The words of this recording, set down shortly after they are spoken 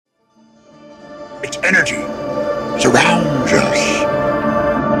Its energy surrounds us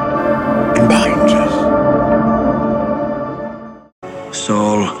and binds us.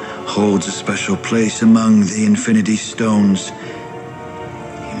 Saul holds a special place among the Infinity Stones. You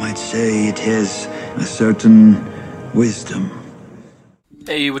might say it has a certain wisdom.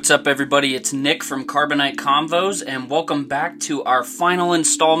 Hey, what's up everybody? It's Nick from Carbonite Convos, and welcome back to our final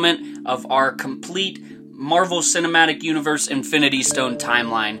installment of our complete Marvel Cinematic Universe Infinity Stone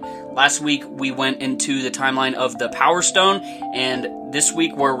timeline. Last week we went into the timeline of the Power Stone, and this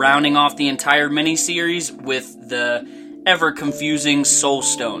week we're rounding off the entire miniseries with the ever-confusing Soul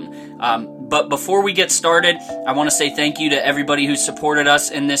Stone. But before we get started, I want to say thank you to everybody who supported us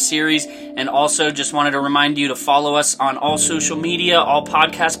in this series, and also just wanted to remind you to follow us on all social media, all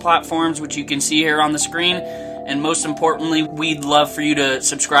podcast platforms, which you can see here on the screen, and most importantly, we'd love for you to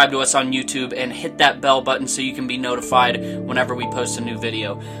subscribe to us on YouTube and hit that bell button so you can be notified whenever we post a new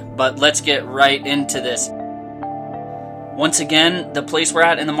video. But let's get right into this. Once again, the place we're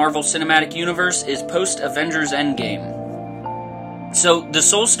at in the Marvel Cinematic Universe is post-Avengers Endgame. So, the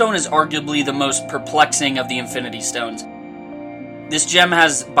Soul Stone is arguably the most perplexing of the Infinity Stones. This gem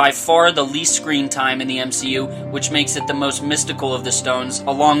has by far the least screen time in the MCU, which makes it the most mystical of the stones,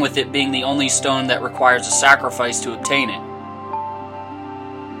 along with it being the only stone that requires a sacrifice to obtain it.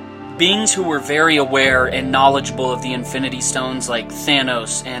 Beings who were very aware and knowledgeable of the Infinity Stones, like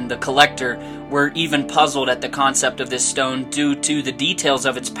Thanos and the Collector, were even puzzled at the concept of this stone due to the details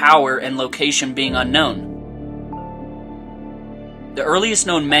of its power and location being unknown. The earliest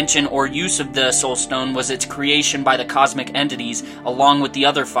known mention or use of the Soul Stone was its creation by the cosmic entities, along with the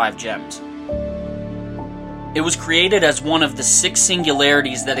other 5 gems. It was created as one of the 6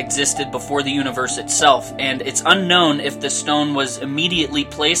 singularities that existed before the universe itself, and it's unknown if the stone was immediately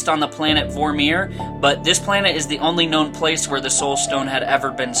placed on the planet Vormir, but this planet is the only known place where the Soul Stone had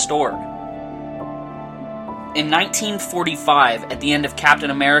ever been stored. In 1945, at the end of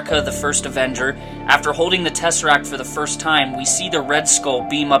Captain America, the First Avenger, after holding the Tesseract for the first time, we see the Red Skull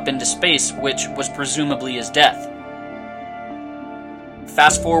beam up into space, which was presumably his death.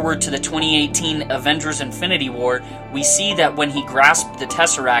 Fast forward to the 2018 Avengers Infinity War, we see that when he grasped the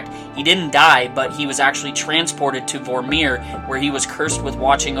Tesseract, he didn't die, but he was actually transported to Vormir, where he was cursed with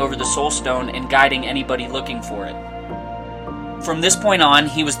watching over the Soul Stone and guiding anybody looking for it. From this point on,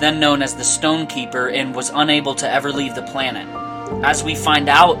 he was then known as the Stonekeeper and was unable to ever leave the planet. As we find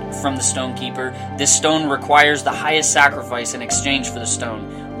out from the Stonekeeper, this stone requires the highest sacrifice in exchange for the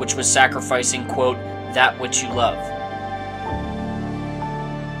stone, which was sacrificing, quote, that which you love.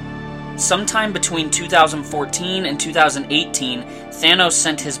 Sometime between 2014 and 2018, Thanos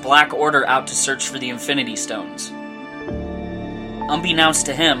sent his Black Order out to search for the Infinity Stones. Unbeknownst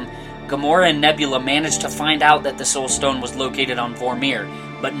to him, Gamora and Nebula managed to find out that the Soul Stone was located on Vormir,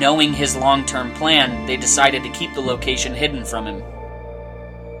 but knowing his long-term plan, they decided to keep the location hidden from him.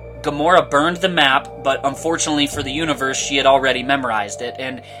 Gamora burned the map, but unfortunately for the universe, she had already memorized it,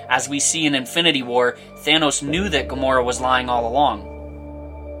 and as we see in Infinity War, Thanos knew that Gamora was lying all along.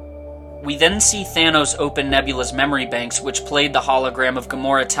 We then see Thanos open Nebula's memory banks, which played the hologram of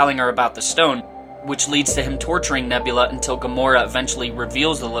Gamora telling her about the stone, which leads to him torturing Nebula until Gamora eventually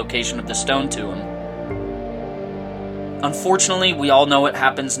reveals the location of the stone to him. Unfortunately, we all know what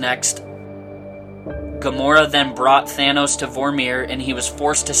happens next. Gamora then brought Thanos to Vormir, and he was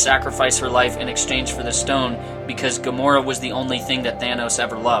forced to sacrifice her life in exchange for the stone because Gamora was the only thing that Thanos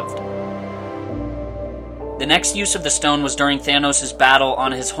ever loved. The next use of the stone was during Thanos' battle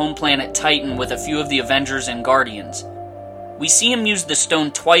on his home planet Titan with a few of the Avengers and Guardians. We see him use the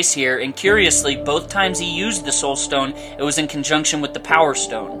stone twice here, and curiously, both times he used the Soul Stone, it was in conjunction with the Power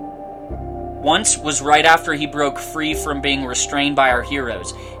Stone. Once was right after he broke free from being restrained by our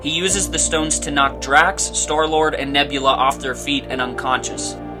heroes. He uses the stones to knock Drax, Star-Lord, and Nebula off their feet and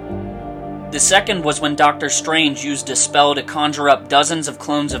unconscious. The second was when Doctor Strange used a spell to conjure up dozens of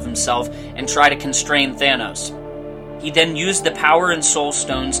clones of himself and try to constrain Thanos. He then used the Power and Soul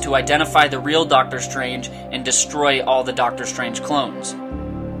Stones to identify the real Doctor Strange and destroy all the Doctor Strange clones.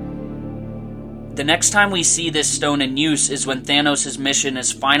 The next time we see this stone in use is when Thanos' mission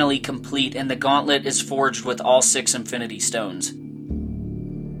is finally complete and the gauntlet is forged with all 6 Infinity Stones.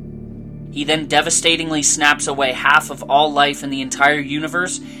 He then devastatingly snaps away half of all life in the entire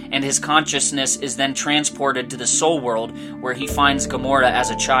universe, and his consciousness is then transported to the Soul World, where he finds Gamora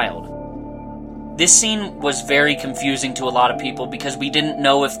as a child. This scene was very confusing to a lot of people because we didn't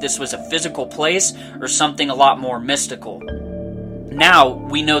know if this was a physical place or something a lot more mystical. Now,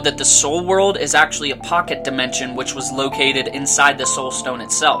 we know that the Soul World is actually a pocket dimension which was located inside the Soul Stone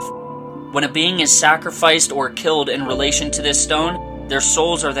itself. When a being is sacrificed or killed in relation to this stone, Their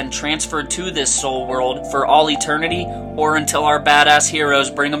souls are then transferred to this soul world for all eternity, or until our badass heroes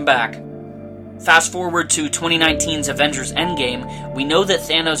bring them back. Fast forward to 2019's Avengers Endgame, we know that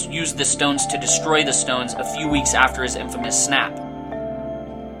Thanos used the stones to destroy the stones a few weeks after his infamous snap.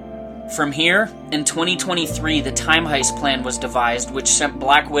 From here, in 2023, the Time Heist plan was devised, which sent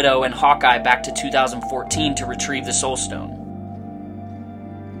Black Widow and Hawkeye back to 2014 to retrieve the Soul Stone.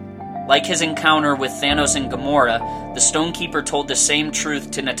 Like his encounter with Thanos and Gamora, the Stonekeeper told the same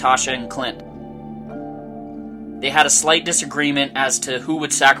truth to Natasha and Clint. They had a slight disagreement as to who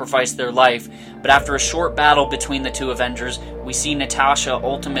would sacrifice their life, but after a short battle between the two Avengers, we see Natasha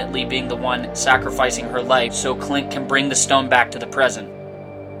ultimately being the one sacrificing her life so Clint can bring the stone back to the present.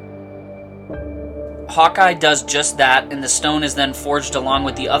 Hawkeye does just that, and the stone is then forged along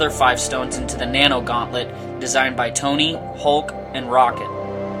with the other 5 stones into the Nano Gauntlet, designed by Tony, Hulk, and Rocket.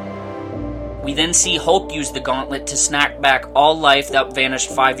 We then see Hulk use the gauntlet to snap back all life that vanished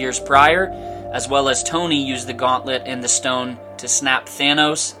 5 years prior, as well as Tony use the gauntlet and the stone to snap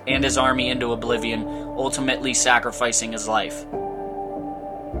Thanos and his army into oblivion, ultimately sacrificing his life.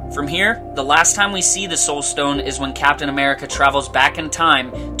 From here, the last time we see the Soul Stone is when Captain America travels back in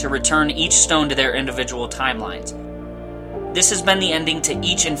time to return each stone to their individual timelines. This has been the ending to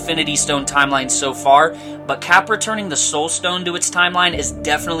each Infinity Stone timeline so far, but Cap returning the Soul Stone to its timeline is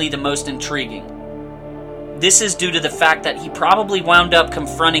definitely the most intriguing. This is due to the fact that he probably wound up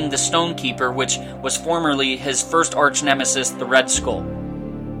confronting the Stonekeeper, which was formerly his first arch-nemesis, the Red Skull.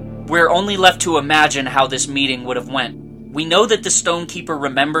 We're only left to imagine how this meeting would have went. We know that the Stonekeeper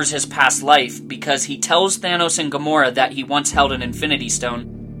remembers his past life because he tells Thanos and Gamora that he once held an Infinity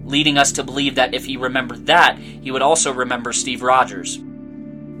Stone, leading us to believe that if he remembered that, he would also remember Steve Rogers.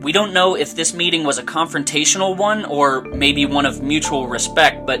 We don't know if this meeting was a confrontational one or maybe one of mutual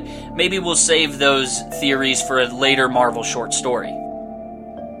respect, but maybe we'll save those theories for a later Marvel short story.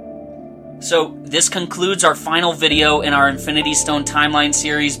 So, this concludes our final video in our Infinity Stone timeline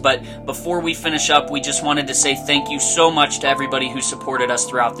series, but before we finish up, we just wanted to say thank you so much to everybody who supported us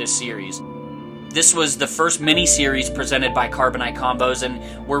throughout this series. This was the first mini-series presented by Carbonite Combos, and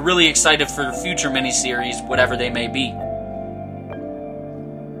we're really excited for future mini-series, whatever they may be.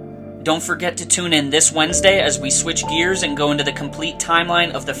 Don't forget to tune in this Wednesday as we switch gears and go into the complete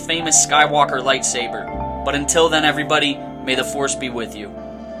timeline of the famous Skywalker lightsaber. But until then, everybody, may the Force be with you.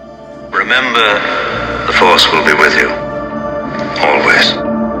 Remember, the Force will be with you.